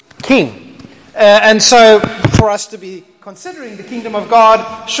king. And so for us to be considering the kingdom of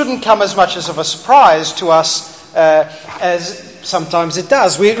God shouldn't come as much as of a surprise to us as sometimes it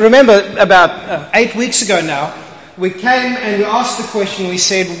does. We remember about 8 weeks ago now, we came and we asked the question, we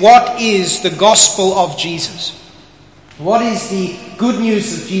said, what is the gospel of Jesus? What is the good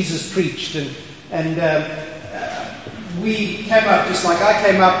news that Jesus preached? And we came up, just like I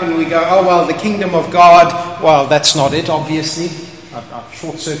came up, and we go, oh, well, the kingdom of God, well, that's not it, obviously. I've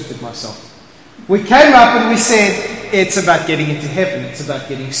short-circuited myself. We came up and we said, it's about getting into heaven, it's about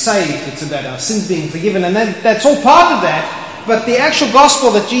getting saved, it's about our sins being forgiven, and that's all part of that. But the actual gospel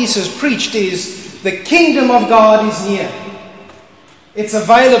that Jesus preached is, the kingdom of God is near. It's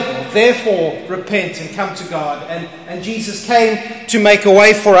available, therefore repent and come to God. And Jesus came to make a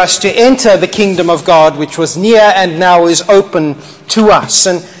way for us to enter the kingdom of God, which was near and now is open to us.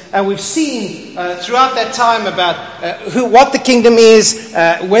 And we've seen throughout that time about what the kingdom is,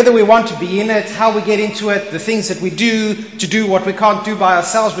 whether we want to be in it, how we get into it, the things that we do to do what we can't do by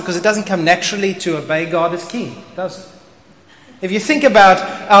ourselves, because it doesn't come naturally to obey God as king, does it? If you think about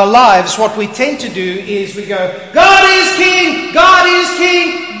our lives, what we tend to do is we go, God is king, God is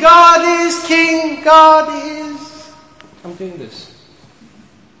king, God is king, God is... I'm doing this.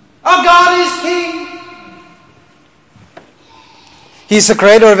 Oh, God is king. He's the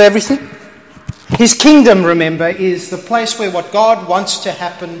creator of everything. His kingdom, remember, is the place where what God wants to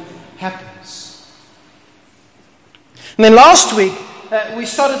happen, happens. And then last week, we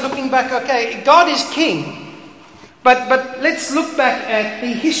started looking back, okay, God is king. But let's look back at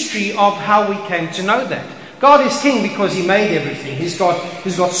the history of how we came to know that. God is king because he made everything. He's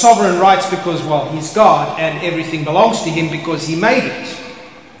got sovereign rights because, well, he's God, and everything belongs to him because he made it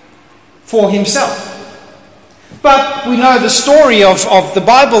for himself. But we know the story of the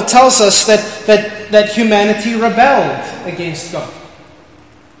Bible tells us that humanity rebelled against God.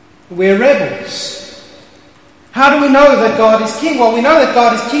 We're rebels. How do we know that God is king? Well, we know that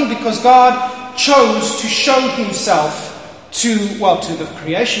God is king because God chose to show himself to the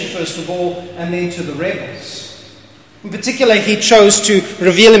creation first of all, and then to the rebels. In particular, he chose to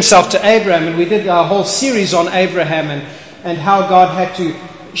reveal himself to Abraham, and we did a whole series on Abraham and how God had to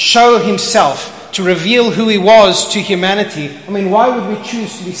show himself to reveal who he was to humanity. I mean, why would we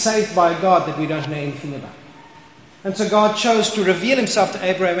choose to be saved by a God that we don't know anything about? And so God chose to reveal himself to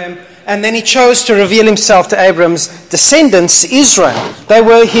Abraham, and then he chose to reveal himself to Abraham's descendants, Israel. They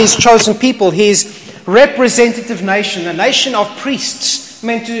were his chosen people, his representative nation, a nation of priests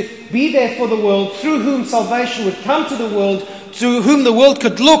meant to be there for the world, through whom salvation would come to the world, through whom the world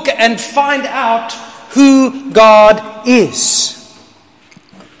could look and find out who God is.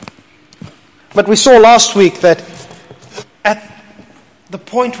 But we saw last week that at the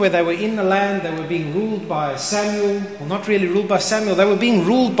point where they were in the land, they were being ruled by Samuel. Well, not really ruled by Samuel. They were being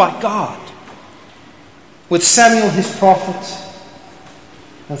ruled by God. With Samuel, his prophet.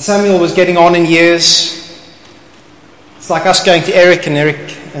 And Samuel was getting on in years. It's like us going to Eric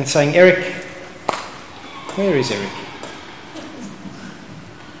and saying, Eric, where is Eric?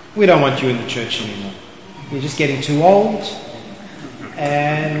 We don't want you in the church anymore. You're just getting too old.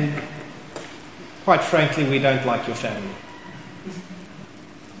 And quite frankly, we don't like your family.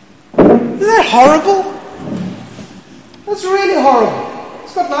 Isn't that horrible? That's really horrible.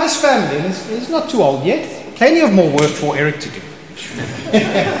 He's got a nice family and he's not too old yet. Plenty of more work for Eric to do.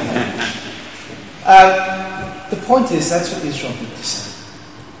 The point is, that's what Israel did to Samuel.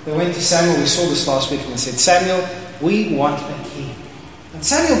 They went to Samuel, we saw this last week, and they said, Samuel, we want a king. And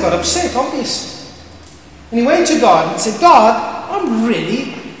Samuel got upset, obviously. And he went to God and said, God,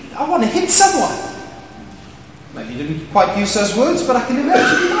 I want to hit someone. Maybe he didn't quite use those words, but I can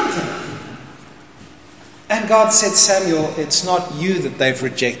imagine he might have. And God said, Samuel, it's not you that they've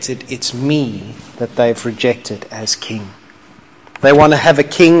rejected, it's me that they've rejected as king. They want to have a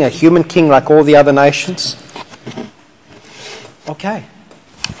king, a human king like all the other nations. Okay,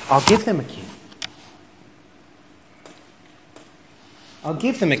 I'll give them a king. I'll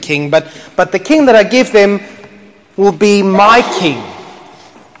give them a king, but the king that I give them will be my king.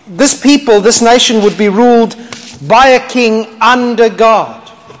 This people, this nation would be ruled by a king under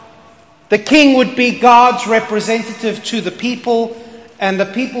God. The king would be God's representative to the people, and the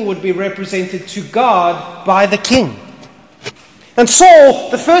people would be represented to God by the king. And Saul,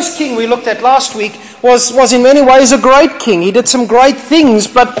 the first king we looked at last week, was in many ways a great king. He did some great things,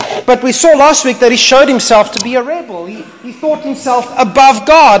 but we saw last week that he showed himself to be a rebel. He thought himself above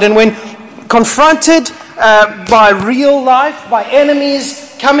God, and when confronted by real life, by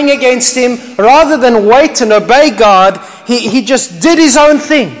enemies coming against him, rather than wait and obey God, he just did his own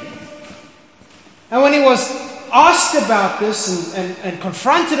thing. And when he was asked about this and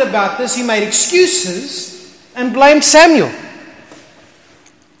confronted about this, he made excuses and blamed Samuel.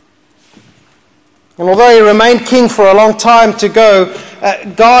 And although he remained king for a long time to go,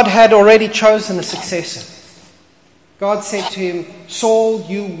 God had already chosen a successor. God said to him, Saul,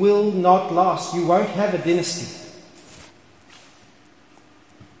 you will not last. You won't have a dynasty.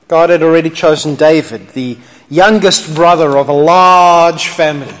 God had already chosen David, the youngest brother of a large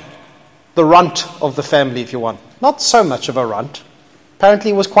family. The runt of the family, if you want. Not so much of a runt.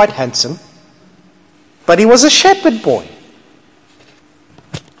 Apparently he was quite handsome. But he was a shepherd boy.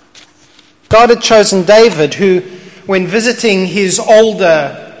 God had chosen David, who, when visiting his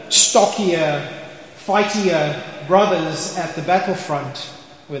older, stockier, fightier brothers at the battlefront,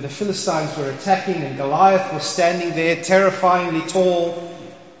 where the Philistines were attacking and Goliath was standing there, terrifyingly tall,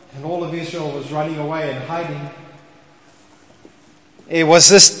 and all of Israel was running away and hiding. It was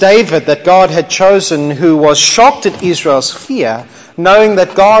this David that God had chosen who was shocked at Israel's fear, knowing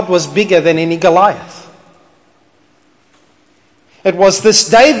that God was bigger than any Goliath. It was this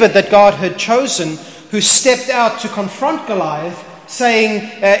David that God had chosen who stepped out to confront Goliath,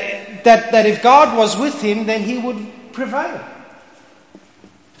 saying that if God was with him, then he would prevail.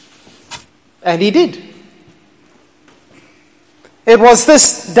 And he did. It was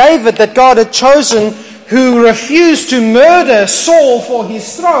this David that God had chosen who refused to murder Saul for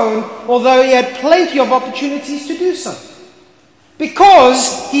his throne, although he had plenty of opportunities to do so.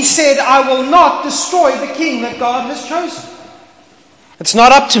 Because he said, I will not destroy the king that God has chosen. It's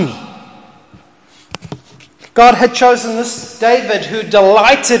not up to me. God had chosen this David who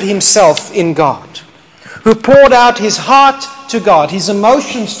delighted himself in God, who poured out his heart to God, his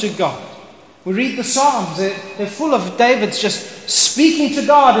emotions to God. We read the Psalms, they're full of David's just speaking to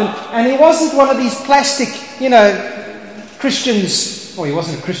God, and he wasn't one of these plastic, Christians. Well, he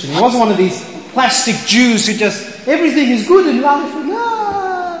wasn't a Christian. He wasn't one of these plastic Jews who just, everything is good in life.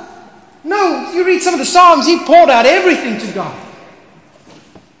 No, you read some of the Psalms, he poured out everything to God.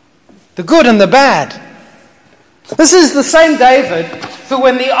 The good and the bad. This is the same David who,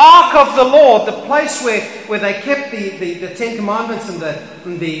 when the Ark of the Lord, the place where they kept the Ten Commandments and the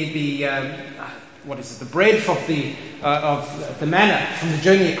bread of the manna from the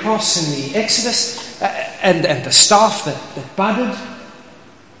journey across in the Exodus, and the staff that budded.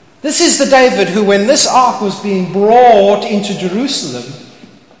 This is the David who, when this ark was being brought into Jerusalem,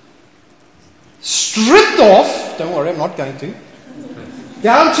 stripped off, don't worry, I'm not going to,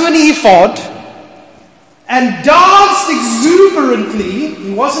 down to an ephod, and danced exuberantly.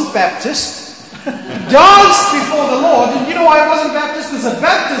 He wasn't Baptist. Danced before the Lord. And you know why he wasn't Baptist? Because the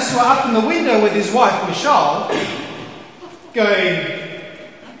Baptists were up in the window with his wife, Michelle, going,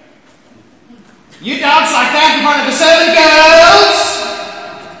 you dance like that in front of the servant girls?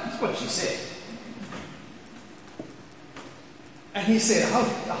 That's what she said. And he said,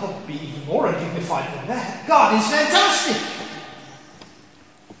 I'll be even more undignified than that. God is fantastic.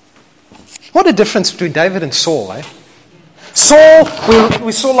 What a difference between David and Saul, eh? Saul,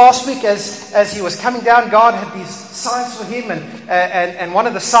 we saw last week as he was coming down, God had these signs for him, and one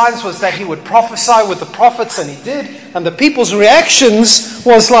of the signs was that he would prophesy with the prophets, and he did. And the people's reactions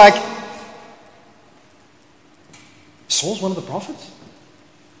was like, Saul's one of the prophets?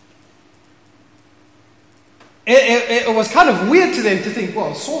 It was kind of weird to them to think,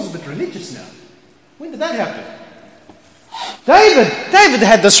 well, Saul's a bit religious now. When did that happen? David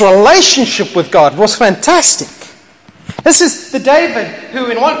had this relationship with God. It was fantastic. This is the David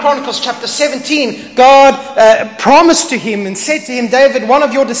who in 1 Chronicles chapter 17, God promised to him and said to him, David, one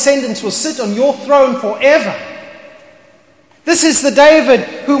of your descendants will sit on your throne forever. This is the David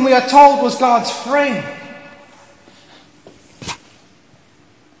whom we are told was God's friend.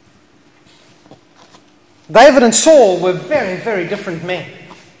 David and Saul were very, very different men.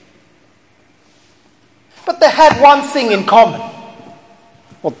 But they had one thing in common.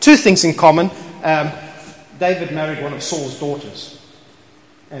 Well, two things in common. David married one of Saul's daughters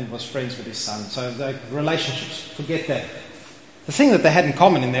and was friends with his son. So the relationships, forget that. The thing that they had in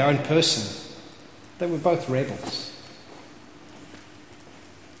common in their own person, they were both rebels.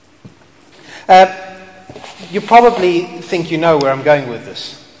 You probably think you know where I'm going with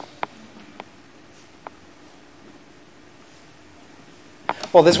this.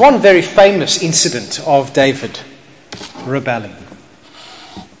 Well, there's one very famous incident of David rebelling.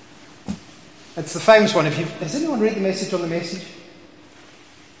 It's the famous one. Has anyone read the message on the message?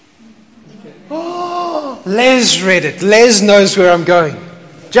 Oh, Les read it. Les knows where I'm going.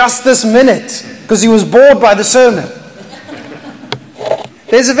 Just this minute, because he was bored by the sermon.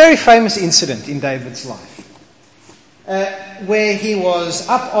 There's a very famous incident in David's life where he was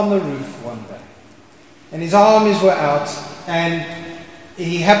up on the roof one day. and his arms were out, and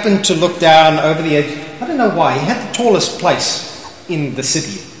he happened to look down over the edge. I don't know why. He had the tallest place in the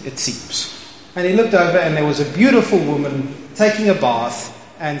city, it seems. And he looked over, and there was a beautiful woman taking a bath,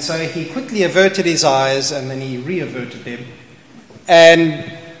 and so he quickly averted his eyes, and then he re-averted them,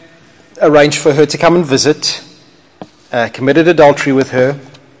 and arranged for her to come and visit, committed adultery with her.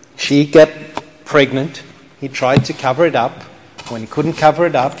 She got pregnant. He tried to cover it up. When he couldn't cover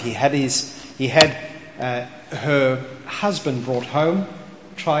it up, he had her husband brought home,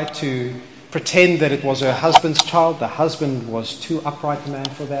 tried to pretend that it was her husband's child. The husband was too upright a man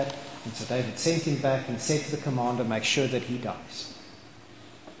for that. And so David sent him back and said to the commander, make sure that he dies.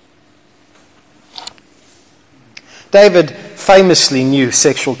 David famously knew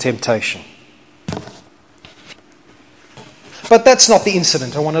sexual temptation. But that's not the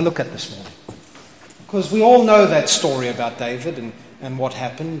incident I want to look at this morning. Because we all know that story about David and what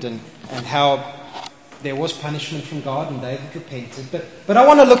happened and how there was punishment from God and David repented. But I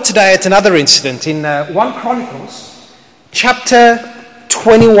want to look today at another incident in 1 Chronicles chapter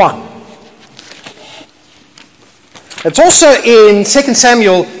 21. It's also in 2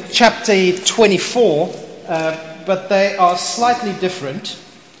 Samuel chapter 24, but they are slightly different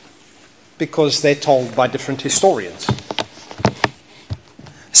because they're told by different historians.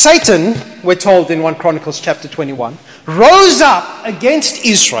 Satan, we're told in 1 Chronicles chapter 21, rose up against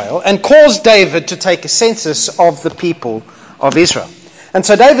Israel and caused David to take a census of the people of Israel. And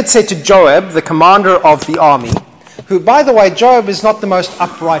so David said to Joab, the commander of the army, who, by the way, Joab is not the most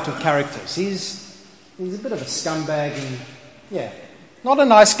upright of characters. He's a bit of a scumbag and, not a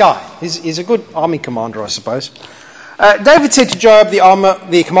nice guy. He's a good army commander, I suppose. David said to Joab,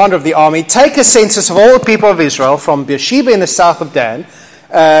 the commander of the army, take a census of all the people of Israel from Beersheba in the south of Dan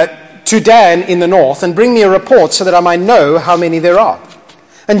to Dan in the north, and bring me a report so that I may know how many there are.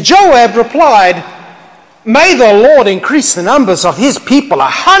 And Joab replied, may the Lord increase the numbers of his people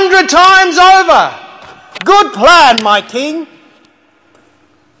 100 times over. Good plan, my king.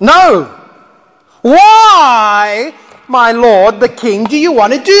 No. Why, my lord, the king, do you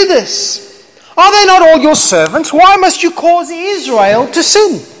want to do this? Are they not all your servants? Why must you cause Israel to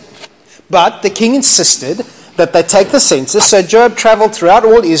sin? But the king insisted that they take the census. So Joab traveled throughout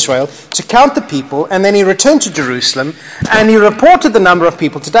all Israel to count the people, and then he returned to Jerusalem, and he reported the number of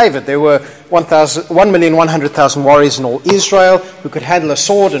people to David. There were 1,100,000 warriors in all Israel who could handle a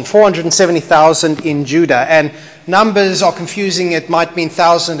sword, and 470,000 in Judah. And numbers are confusing. It might mean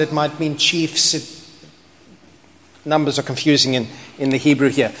 1,000, it might mean chiefs. Numbers are confusing in the Hebrew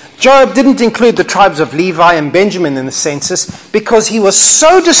here. Joab didn't include the tribes of Levi and Benjamin in the census because he was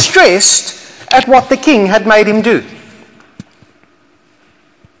so distressed at what the king had made him do.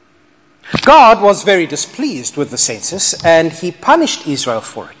 God was very displeased with the census, and he punished Israel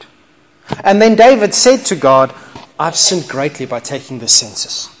for it. And then David said to God, I've sinned greatly by taking this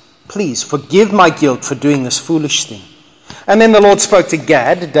census. Please forgive my guilt for doing this foolish thing. And then the Lord spoke to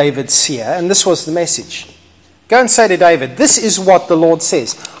Gad, David's seer, and this was the message. Go and say to David, this is what the Lord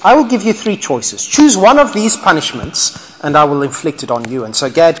says. I will give you 3 choices. Choose one of these punishments, and I will inflict it on you. And so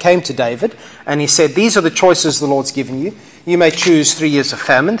Gad came to David, and he said, these are the choices the Lord's given you. You may choose 3 years of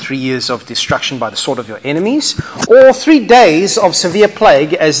famine, 3 years of destruction by the sword of your enemies, or 3 days of severe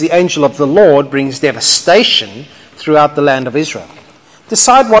plague as the angel of the Lord brings devastation throughout the land of Israel.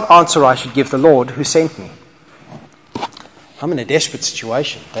 Decide what answer I should give the Lord who sent me. I'm in a desperate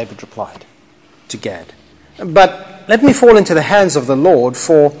situation, David replied to Gad. But let me fall into the hands of the Lord,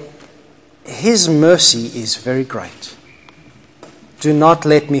 for his mercy is very great. Do not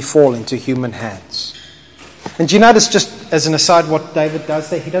let me fall into human hands. And do you notice, just as an aside, what David does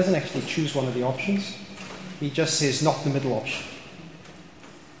there? He doesn't actually choose one of the options. He just says, not the middle option.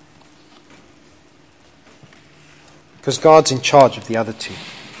 Because God's in charge of the other 2.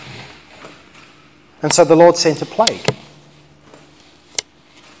 And so the Lord sent a plague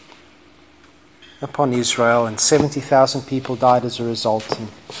upon Israel, and 70,000 people died as a result.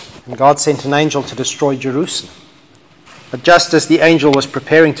 And God sent an angel to destroy Jerusalem. But just as the angel was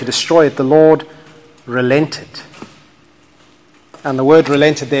preparing to destroy it, the Lord relented. And the word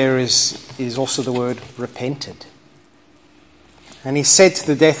relented there is also the word repented. And he said to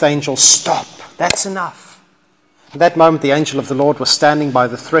the death angel, stop, that's enough. At that moment, the angel of the Lord was standing by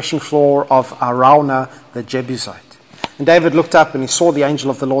the threshing floor of Araunah the Jebusite. And David looked up, and he saw the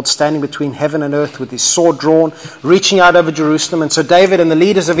angel of the Lord standing between heaven and earth with his sword drawn, reaching out over Jerusalem. And so David and the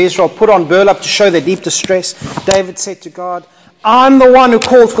leaders of Israel put on burlap to show their deep distress. David said to God, I'm the one who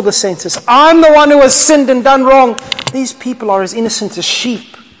called for the census. I'm the one who has sinned and done wrong. These people are as innocent as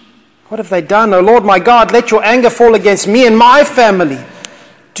sheep. What have they done? O Lord my God, let your anger fall against me and my family.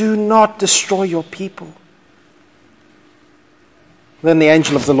 Do not destroy your people. Then the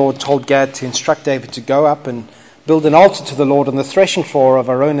angel of the Lord told Gad to instruct David to go up and build an altar to the Lord on the threshing floor of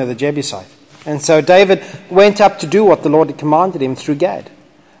Araunah the Jebusite. And so David went up to do what the Lord had commanded him through Gad.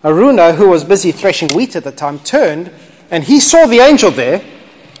 Araunah, who was busy threshing wheat at the time, turned, and he saw the angel there,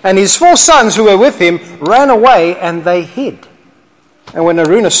 and his 4 sons who were with him ran away, and they hid. And when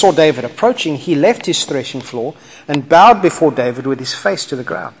Araunah saw David approaching, he left his threshing floor and bowed before David with his face to the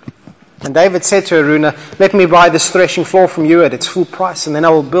ground. And David said to Araunah, "Let me buy this threshing floor from you at its full price, and then I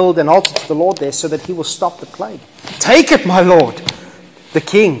will build an altar to the Lord there so that he will stop the plague." "Take it, my lord, the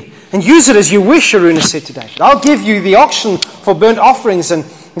king, and use it as you wish," Araunah said to David. "I'll give you the oxen for burnt offerings and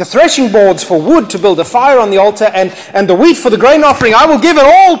the threshing boards for wood to build a fire on the altar, and the wheat for the grain offering. I will give it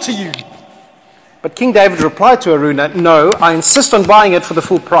all to you." But King David replied to Araunah, "No, I insist on buying it for the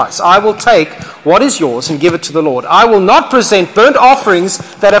full price. I will take what is yours and give it to the Lord. I will not present burnt offerings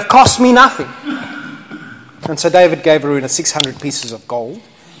that have cost me nothing." And so David gave Araunah 600 pieces of gold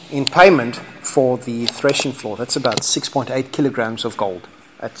in payment for the threshing floor. That's about 6.8 kilograms of gold.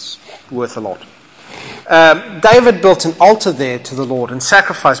 That's worth a lot. David built an altar there to the Lord and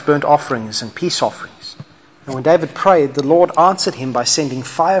sacrificed burnt offerings and peace offerings. And when David prayed, the Lord answered him by sending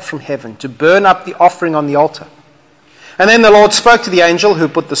fire from heaven to burn up the offering on the altar. And then the Lord spoke to the angel who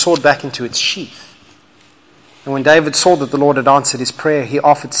put the sword back into its sheath. And when David saw that the Lord had answered his prayer, he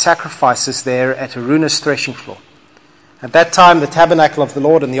offered sacrifices there at Araunah's threshing floor. At that time, the tabernacle of the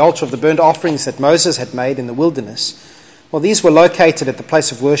Lord and the altar of the burnt offerings that Moses had made in the wilderness, well, these were located at the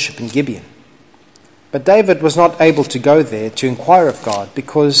place of worship in Gibeon. But David was not able to go there to inquire of God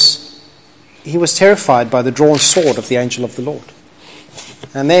because he was terrified by the drawn sword of the angel of the Lord.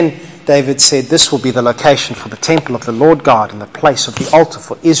 And then David said, "This will be the location for the temple of the Lord God and the place of the altar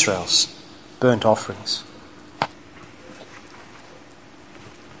for Israel's burnt offerings."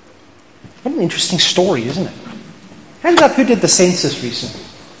 What an interesting story, isn't it? Hands up, who did the census recently?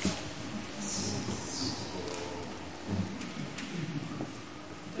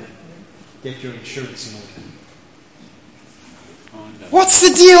 Get your insurance in order. What's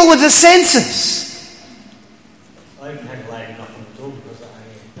the deal with the census? I've had a lady knock on the door because I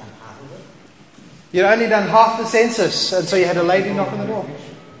only done half of it. You'd only done half the census, and so you had a lady knock on the door.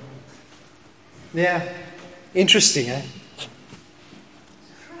 Yeah. Interesting, eh?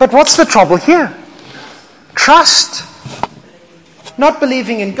 But what's the trouble here? Trust. Not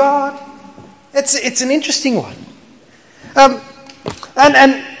believing in God. It's an interesting one. And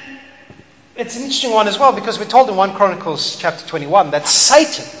it's an interesting one as well because we're told in 1 Chronicles chapter 21 that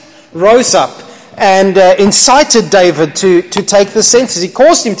Satan rose up and incited David to take the census. He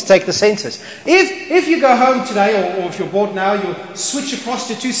caused him to take the census. If you go home today, or if you're bored now, you'll switch across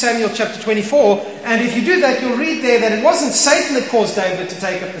to 2 Samuel chapter 24, and if you do that, you'll read there that it wasn't Satan that caused David to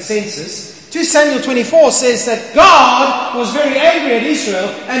take up the census. 2 Samuel 24 says that God was very angry at Israel,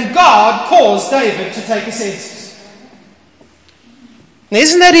 and God caused David to take a census. Now,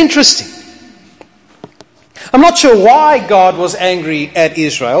 isn't that interesting? I'm not sure why God was angry at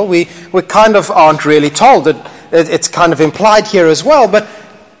Israel. We kind of aren't really told. It's kind of implied here as well. But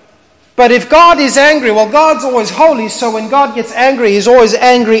if God is angry, well, God's always holy, so when God gets angry, he's always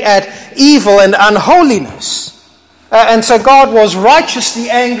angry at evil and unholiness. And so God was righteously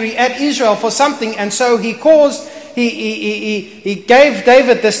angry at Israel for something, and so he gave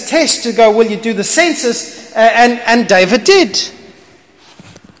David this test to go, will you do the census? And David did.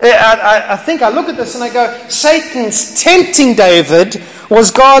 I think I look at this and I go, Satan's tempting David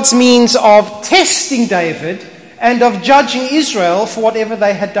was God's means of testing David and of judging Israel for whatever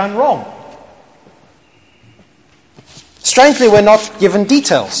they had done wrong. Strangely, we're not given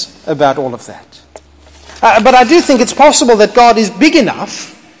details about all of that. But I do think it's possible that God is big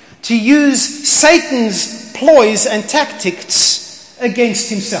enough to use Satan's ploys and tactics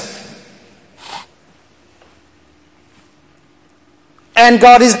against himself. And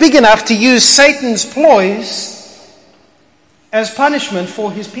God is big enough to use Satan's ploys as punishment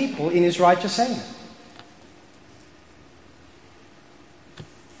for his people in his righteous anger.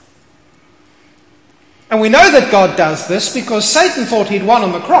 And we know that God does this because Satan thought he'd won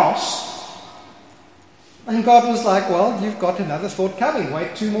on the cross. And God was like, well, you've got another thought coming.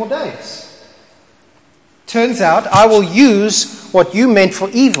 Wait 2 more days. Turns out I will use what you meant for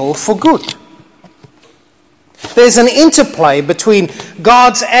evil for good. There's an interplay between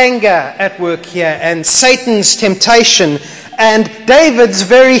God's anger at work here and Satan's temptation and David's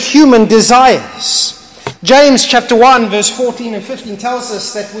very human desires. James chapter 1 verse 14 and 15 tells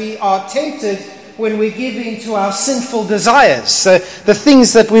us that we are tempted when we give in to our sinful desires. The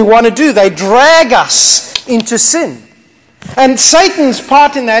things that we want to do, they drag us into sin. And Satan's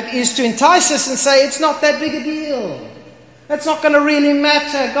part in that is to entice us and say, it's not that big a deal. It's not going to really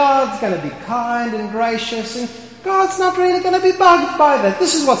matter. God's going to be kind and gracious, and God's not really going to be bugged by that.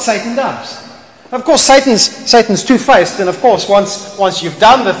 This is what Satan does. Of course, Satan's two-faced, and of course, once you've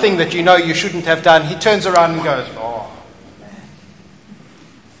done the thing that you know you shouldn't have done, he turns around and goes, "Oh, man,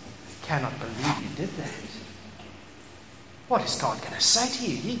 I cannot believe you did that. What is God going to say to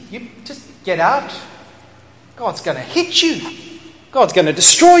you? You just get out. God's going to hit you. God's going to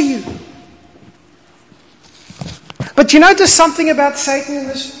destroy you." But you notice something about Satan in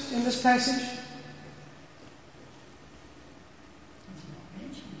this passage?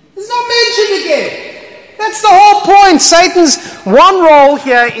 It's not mentioned again. That's the whole point. Satan's one role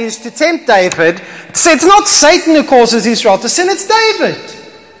here is to tempt David. So it's not Satan who causes Israel to sin, it's David.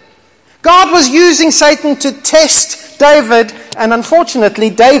 God was using Satan to test David, and unfortunately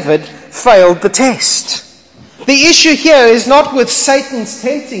David failed the test. The issue here is not with Satan's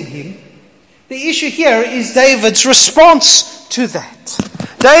tempting him. The issue here is David's response to that.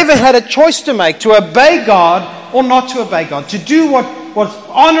 David had a choice to make, to obey God or not to obey God, to do what was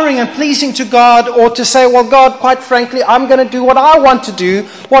honoring and pleasing to God, or to say, well, God, quite frankly, I'm going to do what I want to do,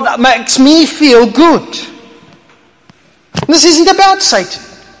 what makes me feel good. This isn't about Satan.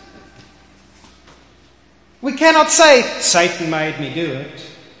 We cannot say, Satan made me do it.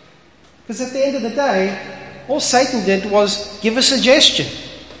 Because at the end of the day, all Satan did was give a suggestion.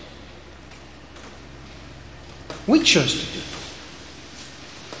 We chose to do it.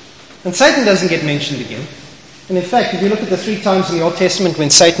 And Satan doesn't get mentioned again. And in fact, if you look at the 3 times in the Old Testament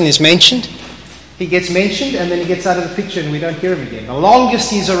when Satan is mentioned, he gets mentioned and then he gets out of the picture and we don't hear him again. The longest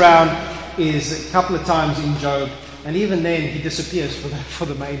he's around is a couple of times in Job, and even then he disappears for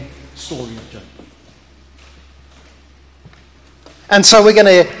the main story of Job. And so we're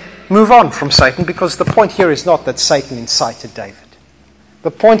going to move on from Satan, because the point here is not that Satan incited David.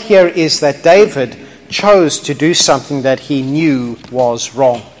 The point here is that David chose to do something that he knew was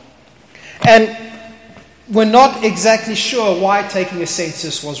wrong. And we're not exactly sure why taking a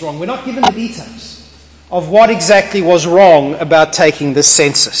census was wrong. We're not given the details of what exactly was wrong about taking the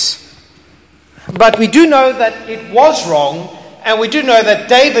census. But we do know that it was wrong, and we do know that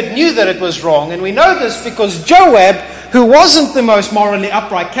David knew that it was wrong. And we know this because Joab, who wasn't the most morally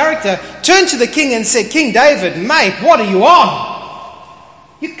upright character, turned to the king and said, "King David, mate, what are you on?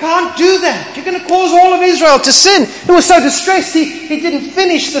 You can't do that. You're going to cause all of Israel to sin." He was so distressed, he didn't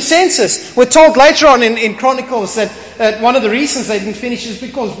finish the census. We're told later on in Chronicles that one of the reasons they didn't finish is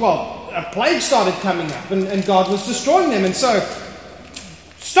because, well, a plague started coming up and God was destroying them, and so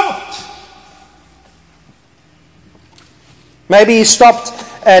stopped. Maybe he stopped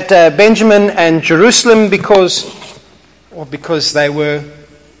at Benjamin and Jerusalem because they were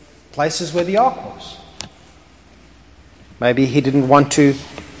places where the ark was. Maybe he didn't want to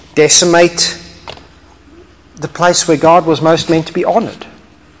decimate the place where God was most meant to be honored.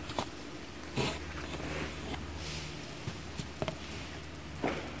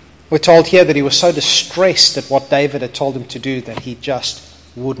 We're told here that he was so distressed at what David had told him to do that he just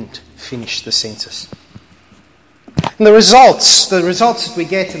wouldn't finish the census. And the results that we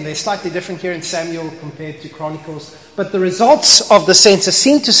get, and they're slightly different here in Samuel compared to Chronicles, but the results of the census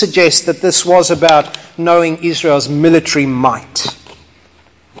seem to suggest that this was about knowing Israel's military might.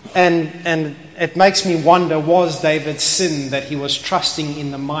 And it makes me wonder, was David's sin that he was trusting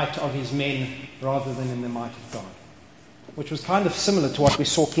in the might of his men rather than in the might of God? Which was kind of similar to what we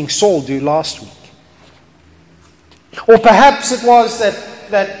saw King Saul do last week. Or perhaps it was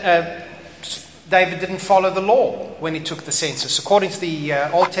that David didn't follow the law when he took the census. According to the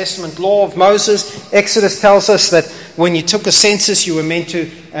Old Testament law of Moses, Exodus tells us that when you took a census, you were meant to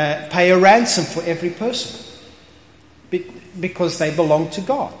pay a ransom for every person because they belonged to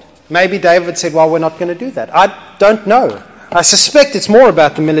God. Maybe David said, well, we're not going to do that. I don't know. I suspect it's more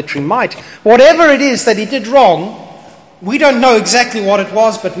about the military might. Whatever it is that he did wrong, we don't know exactly what it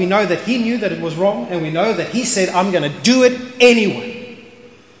was, but we know that he knew that it was wrong, and we know that he said, I'm going to do it anyway.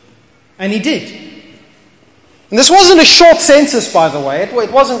 And he did. And this wasn't a short census, by the way.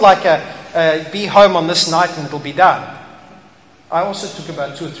 It wasn't like be home on this night and it'll be done. I also took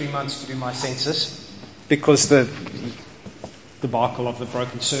about 2 or 3 months to do my census because the debacle of the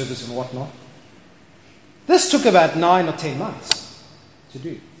broken servers and whatnot. This took about 9 or 10 months to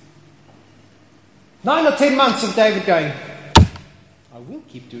do. 9 or 10 months of David going, I will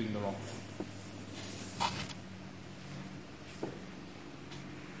keep doing the wrong thing.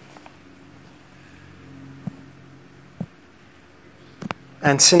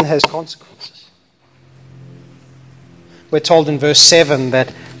 And sin has consequences. We're told in verse 7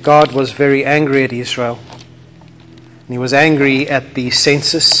 that God was very angry at Israel. And he was angry at the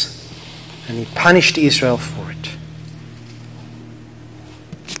census, and he punished Israel for it.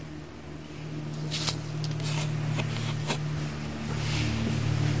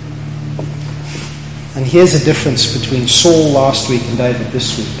 here's a difference between Saul last week and David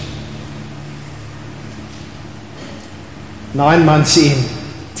this week. 9 months in,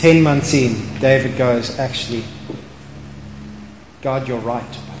 10 months in, David goes, actually, God, you're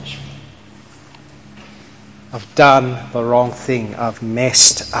right to punish me. I've done the wrong thing. I've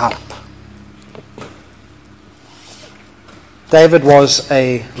messed up. David was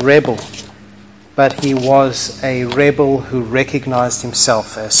a rebel, but he was a rebel who recognized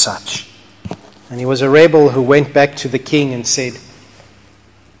himself as such. And he was a rebel who went back to the king and said,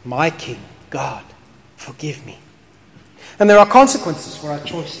 my king, God, forgive me. And there are consequences for our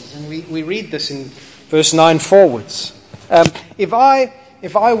choices. And we read this in verse 9 forwards. If I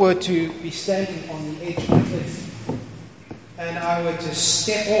were to be standing on the edge of the cliff and I were to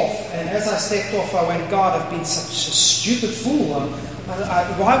step off, and as I stepped off I went, God, I've been such a stupid fool.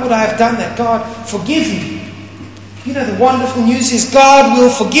 Why would I have done that? God, forgive me. You know, the wonderful news is God will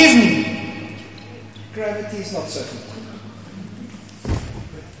forgive me. Gravity is not so good.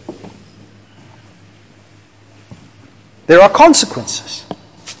 There are consequences.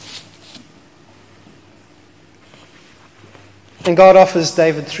 And God offers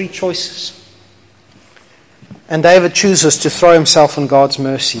David 3 choices. And David chooses to throw himself on God's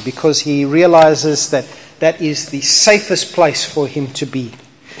mercy because he realizes that that is the safest place for him to be.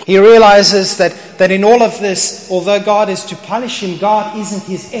 He realizes that in all of this, although God is to punish him, God isn't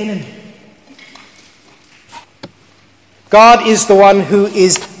his enemy. God is the one who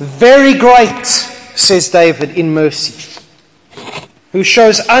is very great, says David, in mercy, who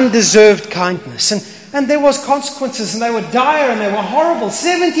shows undeserved kindness. And there was consequences, and they were dire and they were horrible.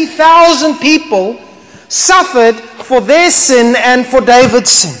 70,000 people suffered for their sin and for David's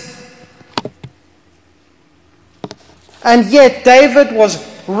sin. And yet David was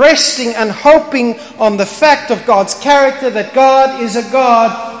resting and hoping on the fact of God's character, that God is a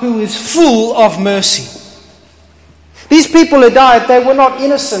God who is full of mercy. These people who died, they were not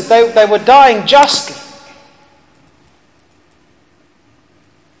innocent. They were dying justly.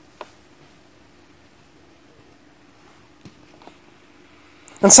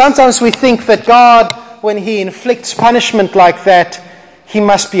 And sometimes we think that God, when He inflicts punishment like that, He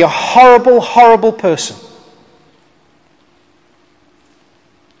must be a horrible, horrible person.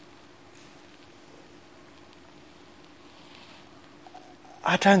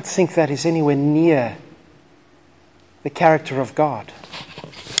 I don't think that is anywhere near the character of God.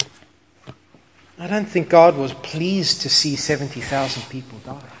 I don't think God was pleased to see 70,000 people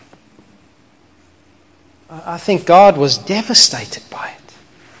die. I think God was devastated by it.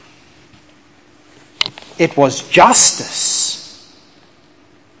 It was justice.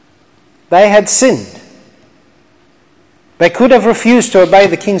 They had sinned. They could have refused to obey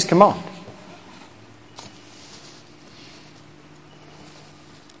the king's command.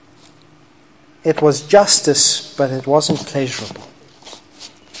 It was justice, but it wasn't pleasurable.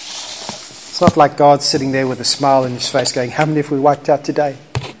 It's not like God sitting there with a smile on His face going, how many have we wiped out today?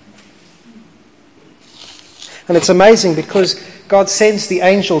 And it's amazing because God sends the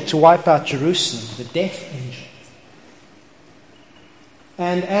angel to wipe out Jerusalem, the death angel.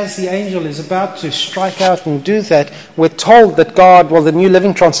 And as the angel is about to strike out and do that, we're told that God, well, the New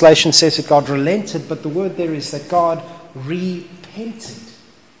Living Translation says that God relented, but the word there is that God repented.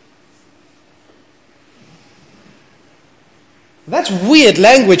 That's weird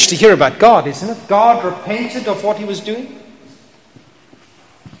language to hear about God, isn't it? God repented of what He was doing.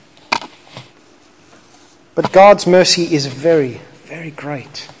 But God's mercy is very, very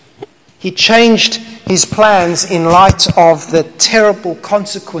great. He changed His plans in light of the terrible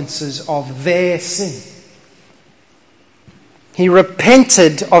consequences of their sin. He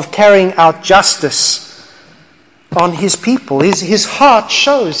repented of carrying out justice on His people. His heart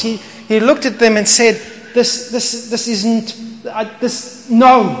shows. He looked at them and said, This isn't...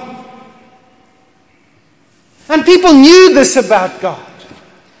 no. And people knew this about God.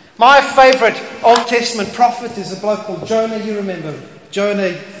 My favorite Old Testament prophet is a bloke called Jonah. You remember Jonah,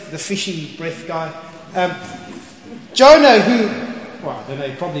 the fishy breath guy. Jonah who, well, I don't know,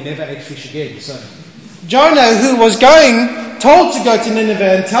 he probably never ate fish again. So Jonah, who was told to go to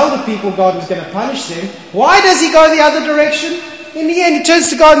Nineveh and tell the people God was going to punish them. Why does he go the other direction? In the end, he turns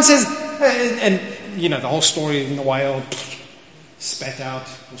to God and says, and you know the whole story in the whale, spat out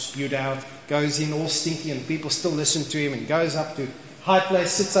or spewed out, goes in all stinky, and people still listen to him, and goes up to high place,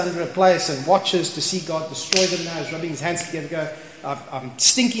 sits under a place and watches to see God destroy them. Now he's rubbing his hands together, go, I'm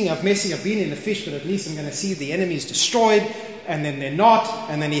stinking, I'm messy, I've been in the fish, but at least I'm going to see the enemies destroyed. And then they're not,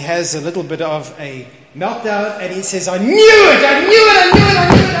 and then he has a little bit of a meltdown, and he says, I knew it.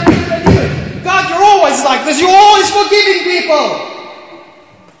 God, you're always like this, you're always forgiving people.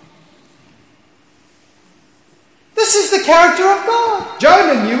 character of God.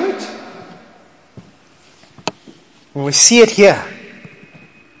 Jonah knew it. And we see it here.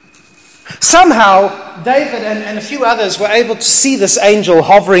 Somehow, David and a few others were able to see this angel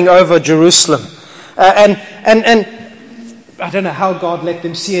hovering over Jerusalem. And I don't know how God let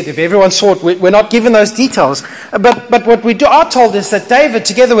them see it. If everyone saw it, we're not given those details. But what we are told is that David,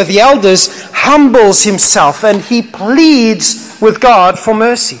 together with the elders, humbles himself and he pleads with God for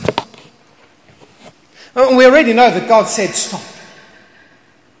mercy. We already know that God said stop.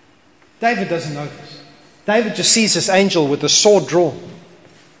 David doesn't know this. David just sees this angel with the sword drawn.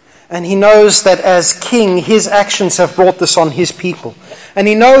 And he knows that as king, his actions have brought this on his people. And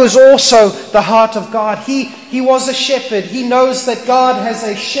he knows also the heart of God. He was a shepherd. He knows that God has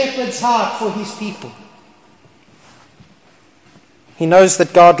a shepherd's heart for his people. He knows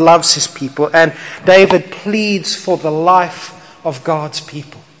that God loves his people. And David pleads for the life of God's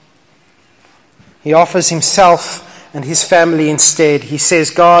people. He offers himself and his family instead. He says,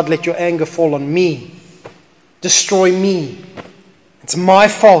 God, let your anger fall on me. Destroy me. It's my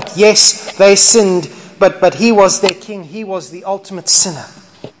fault. Yes, they sinned, but he was their king. He was the ultimate sinner.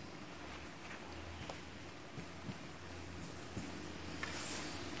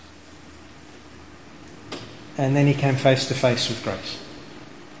 And then he came face to face with grace.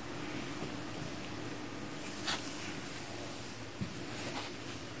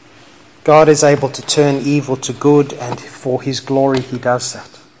 God is able to turn evil to good, and for his glory he does that.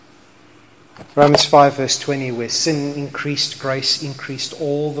 Romans 5 verse 20, where sin increased, grace increased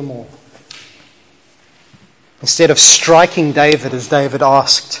all the more. Instead of striking David as David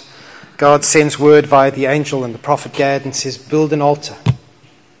asked, God sends word via the angel and the prophet Gad and says, build an altar.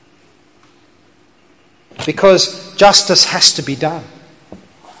 Because justice has to be done.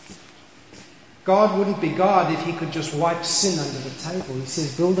 God wouldn't be God if he could just wipe sin under the table. He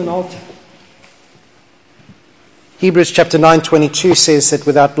says, build an altar. Hebrews chapter 9:22 says that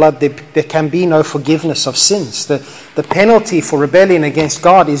without blood there can be no forgiveness of sins. The penalty for rebellion against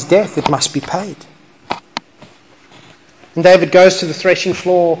God is death. It must be paid. And David goes to the threshing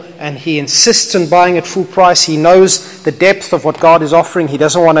floor and he insists on buying at full price. He knows the depth of what God is offering. He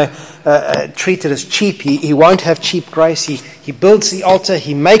doesn't want to treat it as cheap. He won't have cheap grace. He builds the altar.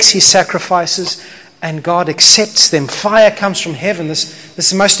 He makes his sacrifices. And God accepts them. Fire comes from heaven. This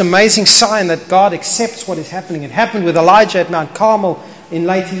is the most amazing sign that God accepts what is happening. It happened with Elijah at Mount Carmel in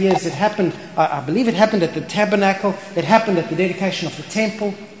later years. It happened, I believe it happened at the tabernacle. It happened at the dedication of the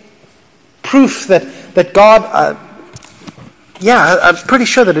temple. Proof that God, I'm pretty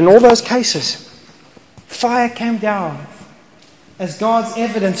sure that in all those cases, fire came down as God's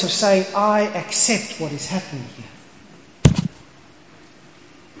evidence of saying, I accept what is happening here.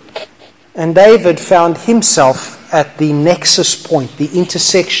 And David found himself at the nexus point, the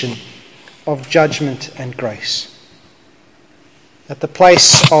intersection of judgment and grace. At the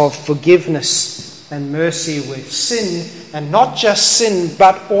place of forgiveness and mercy where sin, and not just sin,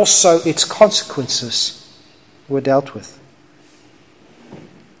 but also its consequences, were dealt with.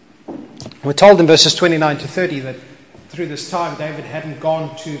 We're told in verses 29 to 30 that through this time David hadn't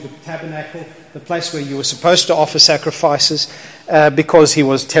gone to the tabernacle, the place where you were supposed to offer sacrifices, because he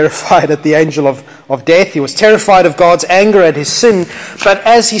was terrified at the angel of death. He was terrified of God's anger at his sin. But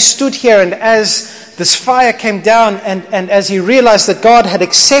as he stood here and as this fire came down and as he realized that God had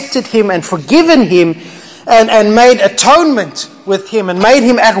accepted him and forgiven him and made atonement with him and made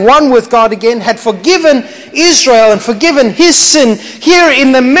him at one with God again, had forgiven Israel and forgiven his sin, here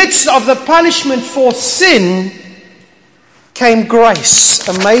in the midst of the punishment for sin came grace,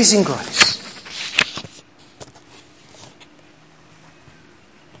 amazing grace.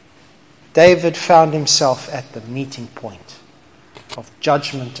 David found himself at the meeting point of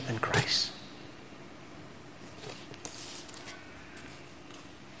judgment and grace.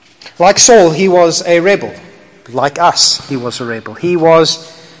 Like Saul, he was a rebel. Like us, he was a rebel. He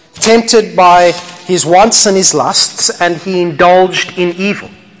was tempted by his wants and his lusts, and he indulged in evil.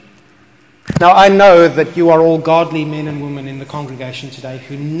 Now, I know that you are all godly men and women in the congregation today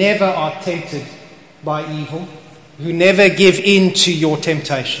who never are tempted by evil, who never give in to your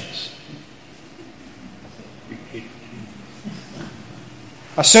temptations.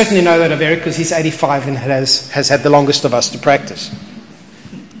 I certainly know that of Eric because he's 85 and has had the longest of us to practice.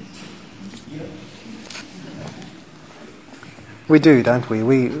 We do, don't we?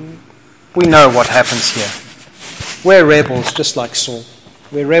 We know what happens here. We're rebels just like Saul.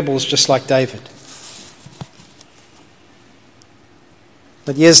 We're rebels just like David.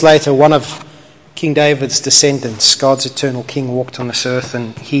 But years later, one of King David's descendants, God's eternal king, walked on this earth,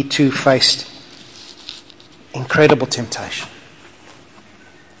 and he too faced incredible temptation.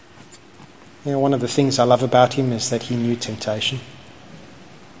 You know, one of the things I love about him is that he knew temptation.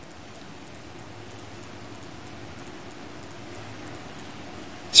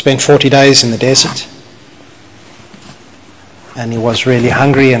 Spent 40 days in the desert. And he was really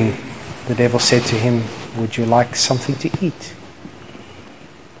hungry, and the devil said to him, "Would you like something to eat?"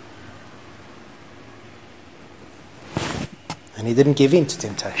 And he didn't give in to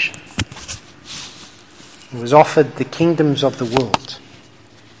temptation. He was offered the kingdoms of the world,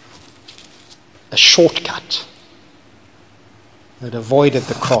 a shortcut that avoided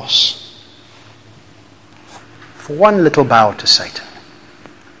the cross, for one little bow to Satan.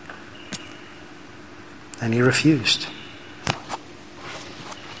 And he refused.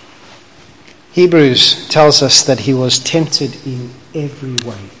 Hebrews tells us that he was tempted in every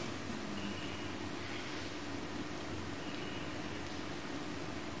way.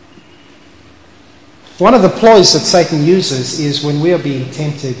 One of the ploys that Satan uses is when we are being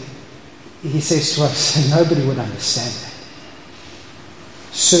tempted, he says to us, nobody would understand that.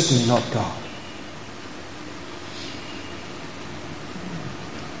 Certainly not God.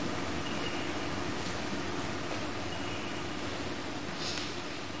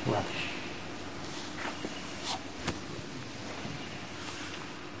 Rubbish.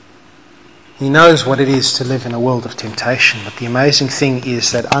 He knows what it is to live in a world of temptation, but the amazing thing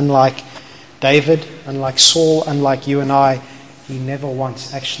is that unlike David, unlike Saul, unlike you and I, he never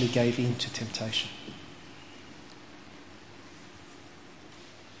once actually gave in to temptation.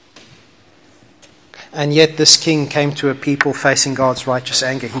 And yet this king came to a people facing God's righteous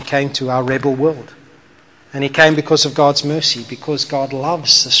anger. He came to our rebel world. And he came because of God's mercy, because God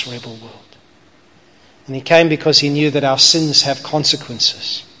loves this rebel world. And he came because he knew that our sins have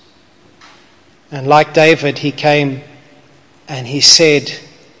consequences. And like David, he came and he said,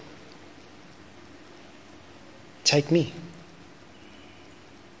 "Take me."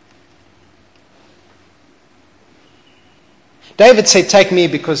 David said, "Take me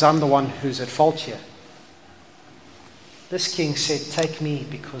because I'm the one who's at fault here." This king said, "Take me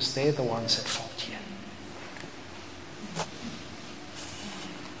because they're the ones at fault here."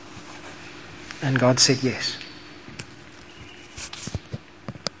 And God said yes.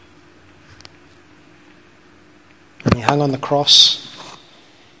 And he hung on the cross.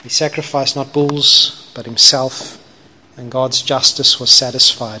 He sacrificed not bulls, but himself. And God's justice was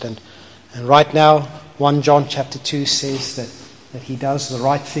satisfied. And right now, 1 John chapter 2 says that he does the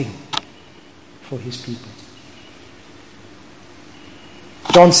right thing for his people.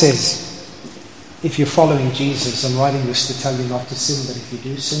 John says, if you're following Jesus, I'm writing this to tell you not to sin, but if you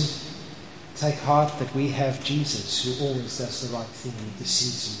do sin, take heart that we have Jesus who always does the right thing and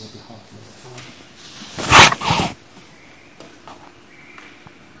intercedes on your behalf with the Father.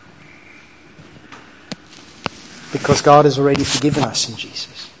 Because God has already forgiven us in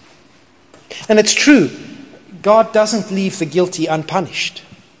Jesus. And it's true, God doesn't leave the guilty unpunished.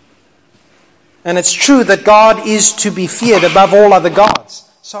 And it's true that God is to be feared above all other gods.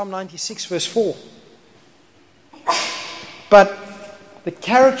 Psalm 96 verse 4. But the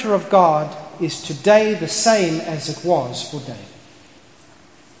character of God is today the same as it was for David.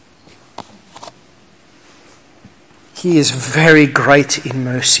 He is very great in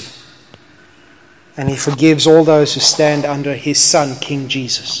mercy. And he forgives all those who stand under his Son, King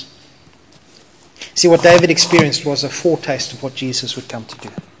Jesus. See, what David experienced was a foretaste of what Jesus would come to do.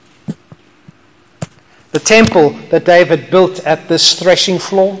 The temple that David built at this threshing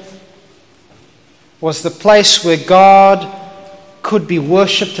floor was the place where God could be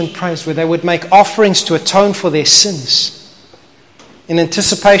worshipped and praised, where they would make offerings to atone for their sins in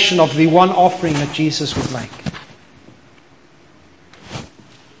anticipation of the one offering that Jesus would make.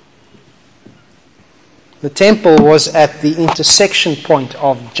 The temple was at the intersection point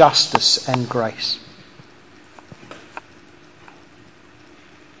of justice and grace.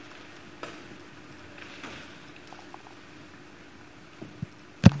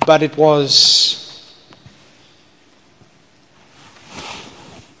 But it wasn't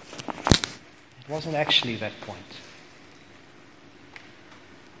actually that point.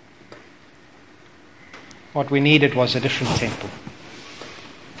 What we needed was a different temple.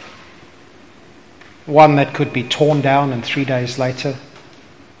 One that could be torn down and 3 days later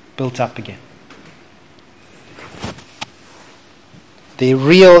built up again. The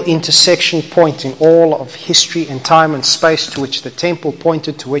real intersection point in all of history and time and space to which the temple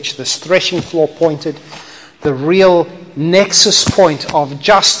pointed, to which this threshing floor pointed, the real nexus point of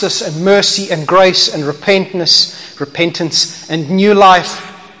justice and mercy and grace and repentance and new life,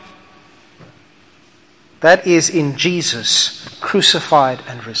 that is in Jesus, crucified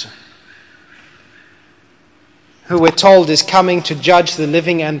and risen, who we're told is coming to judge the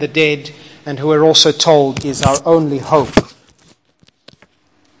living and the dead, and who we're also told is our only hope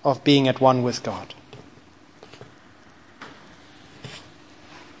of being at one with God.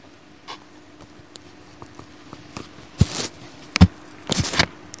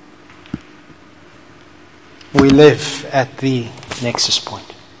 We live at the nexus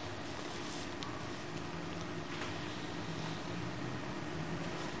point.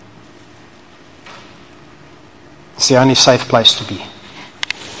 It's the only safe place to be.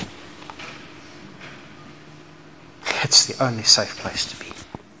 It's the only safe place to be.